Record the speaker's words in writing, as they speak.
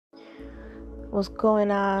What's going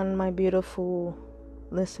on, my beautiful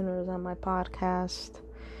listeners on my podcast?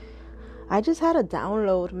 I just had a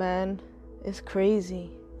download, man. It's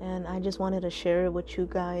crazy. And I just wanted to share it with you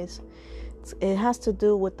guys. It has to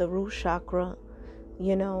do with the root chakra,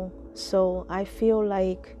 So I feel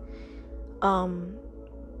like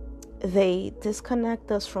they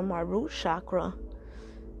disconnect us from our root chakra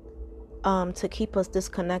to keep us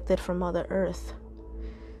disconnected from Mother Earth,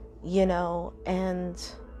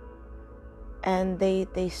 and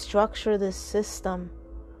they structure this system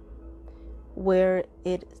where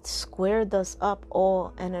it squared us up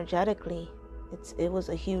all energetically. It was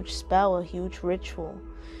a huge spell, a huge ritual,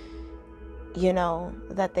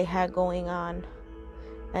 that they had going on.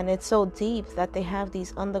 And it's so deep that they have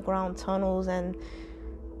these underground tunnels and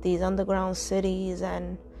these underground cities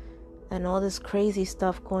and all this crazy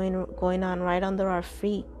stuff going on right under our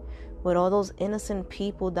feet, with all those innocent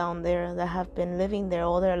people down there that have been living there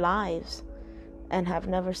all their lives and have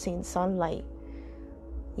never seen sunlight,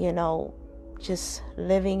 just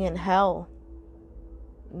living in hell,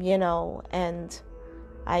 and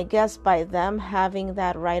I guess by them having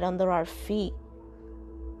that right under our feet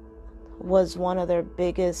was one of their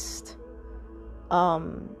biggest,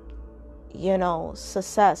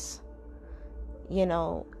 success,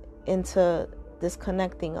 into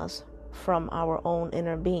disconnecting us from our own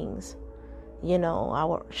inner beings,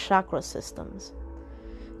 our chakra systems.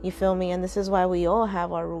 You feel me? And this is why we all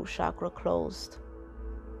have our root chakra closed,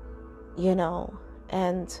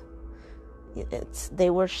 and they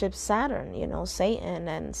worship Saturn, Satan,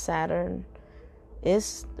 and Saturn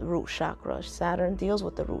is the root chakra. Saturn deals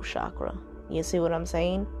with the root chakra. You see what I'm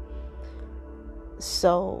saying?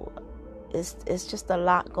 So it's just a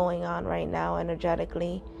lot going on right now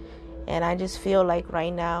energetically, and I just feel like right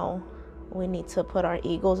now we need to put our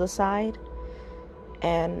egos aside.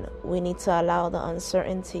 And we need to allow the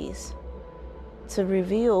uncertainties to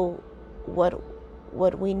reveal what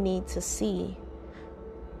we need to see,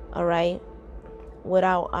 all right,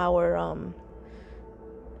 without our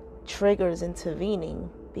triggers intervening,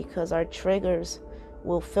 because our triggers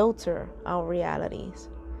will filter our realities,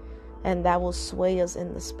 and that will sway us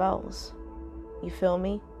in the spells. You feel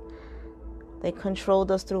me? They controlled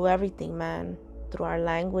us through everything, man, through our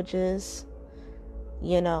languages,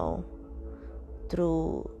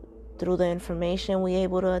 through the information we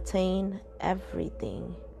able to attain,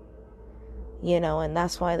 everything, and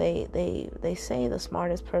that's why they say the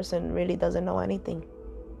smartest person really doesn't know anything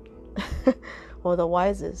or the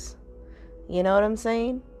wisest. You know what I'm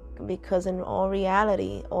saying? Because in all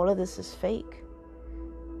reality, all of this is fake,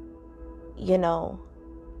 and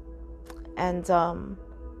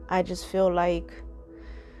I just feel like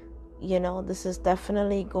this is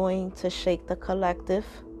definitely going to shake the collective,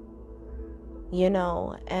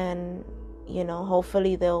 and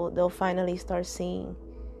hopefully they'll finally start seeing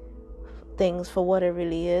things for what it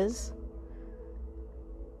really is,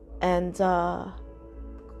 and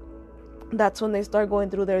that's when they start going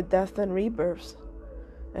through their death and rebirths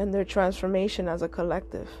and their transformation as a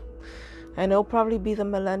collective. And it'll probably be the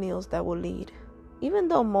millennials that will lead, even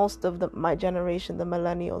though most of my generation, the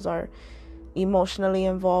millennials, are emotionally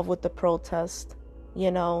involved with the protest,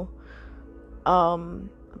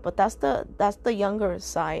 but that's the younger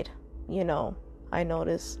side, I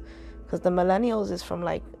notice, because the millennials is from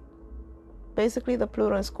like basically the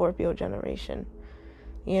Pluto and Scorpio generation,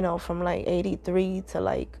 from like 83 to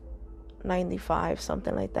like 95,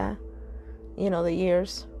 something like that, the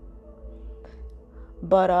years.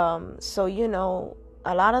 But so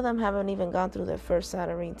a lot of them haven't even gone through their first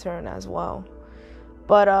Saturn return as well.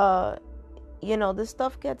 But this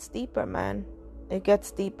stuff gets deeper, man. It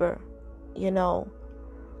gets deeper,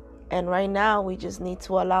 and right now we just need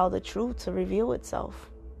to allow the truth to reveal itself,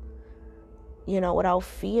 without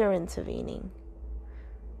fear intervening,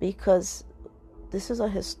 because this is a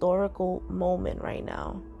historical moment right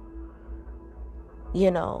now.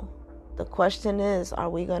 The question is, are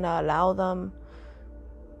we going to allow them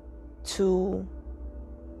to,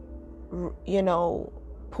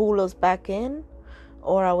 pull us back in,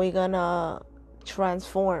 or are we going to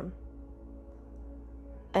transform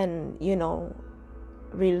and,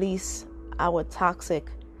 release our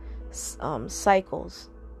toxic cycles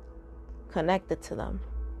connected to them?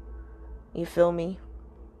 You feel me?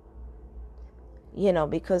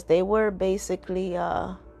 Because they were basically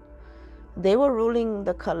they were ruling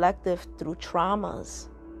the collective through traumas.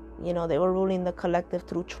 They were ruling the collective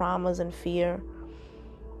through traumas and fear,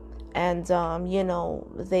 and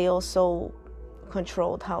they also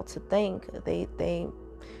controlled how to think. They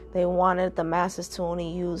wanted the masses to only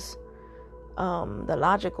use the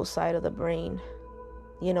logical side of the brain,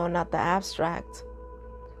 not the abstract.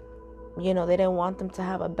 You know, they didn't want them to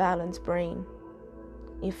have a balanced brain.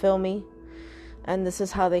 You feel me? And this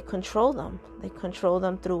is how they control them. They control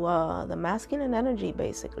them through the masculine energy,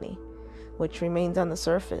 basically, which remains on the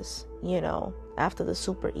surface, you know, after the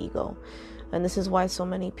super ego. And this is why so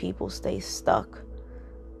many people stay stuck,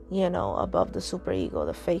 you know, above the super ego,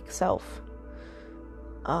 the fake self.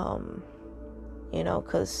 You know,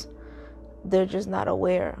 because they're just not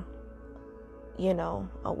aware. You know,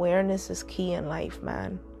 awareness is key in life,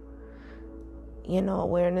 man. You know,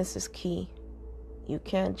 awareness is key. You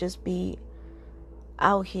can't just be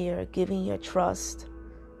out here giving your trust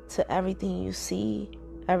to everything you see,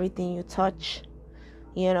 everything you touch,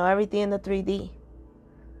 you know, everything in the 3D.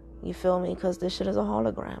 You feel me? Because this shit is a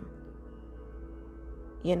hologram.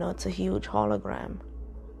 You know, it's a huge hologram.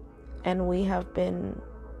 And we have been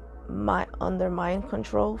under mind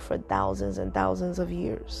control for thousands and thousands of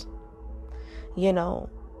years. You know,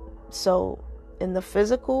 so in the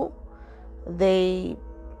physical, they,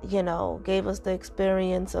 you know, gave us the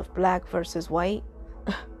experience of black versus white,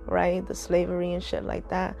 right? The slavery and shit like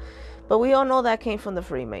that. But we all know that came from the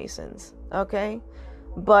Freemasons, okay?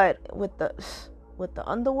 But with the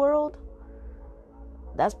underworld,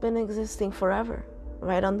 that's been existing forever,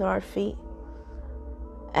 right under our feet.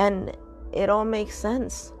 And it all makes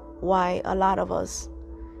sense why a lot of us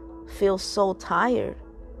feel so tired,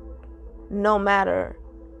 no matter,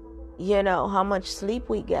 you know, how much sleep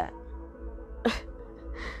we get.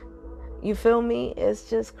 You feel me?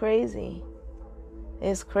 It's just crazy.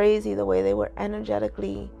 It's crazy the way they were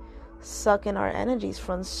energetically sucking our energies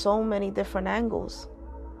from so many different angles.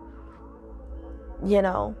 You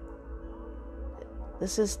know,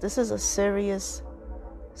 this is a serious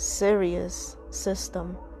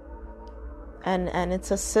system. And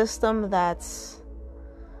it's a system that's,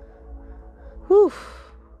 whew,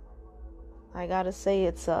 I gotta say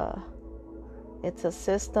it's a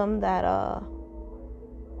system that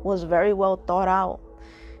was very well thought out.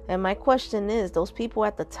 And my question is, those people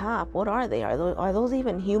at the top, what are they? Are those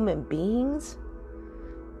even human beings?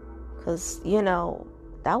 Because, you know,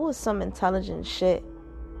 that was some intelligent shit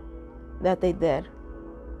that they did.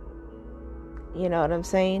 You know what I'm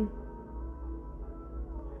saying?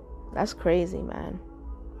 That's crazy, man.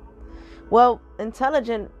 Well,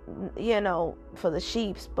 intelligent, you know, for the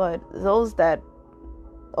sheeps, but those that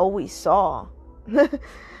always saw, you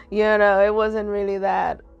know, it wasn't really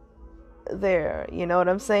that there, you know what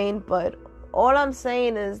I'm saying? But all I'm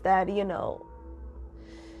saying is that, you know,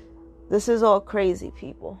 this is all crazy,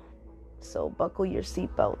 people. So buckle your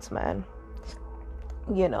seatbelts, man.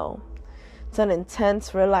 You know, it's an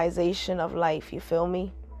intense realization of life, you feel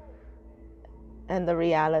me? And the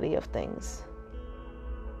reality of things.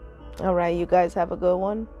 All right, you guys have a good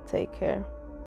one. Take care.